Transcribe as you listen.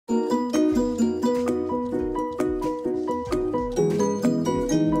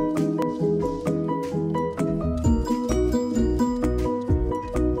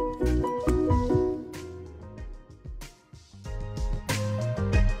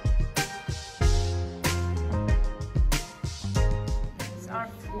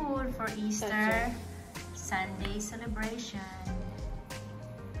celebration.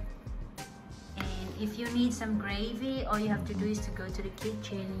 And if you need some gravy, all you have to do is to go to the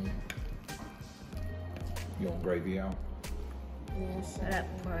kitchen. You want gravy, Al? Yes. Put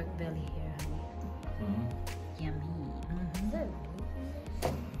up pork belly here, honey. Yummy.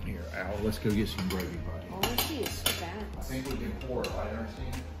 Here, Al, let's go get some gravy, buddy. All I see is fat. I think we can pour it, right,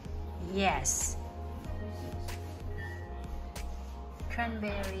 Ernestine? Yes.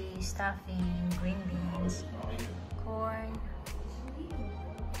 Cranberry, stuffing, green beans, corn,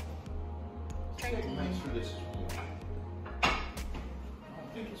 turkey. Make sure this is warm. I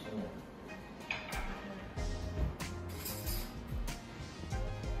don't think it's warm.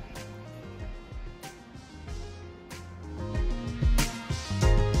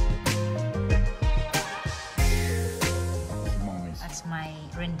 That's my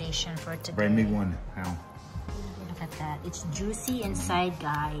rendition for today. Bring me one, Al. Look at that. It's juicy inside,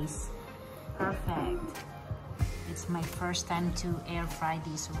 guys. Perfect. It's my first time to air fry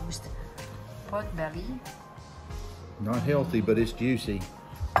this roast pork belly. Not healthy, but it's juicy.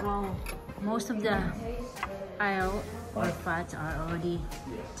 Well, most of the oil or fats are already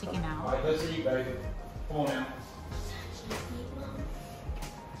taken out. All right, let's eat, baby. Come on now.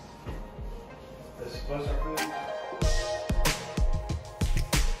 Let's bust our food.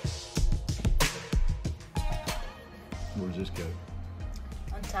 Where does this go?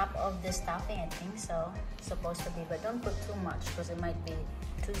 On top of the stuffing, I think so. It's supposed to be, but don't put too much because it might be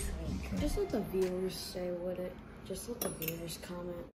too sweet. Just let the viewers say what it. Just let the viewers comment.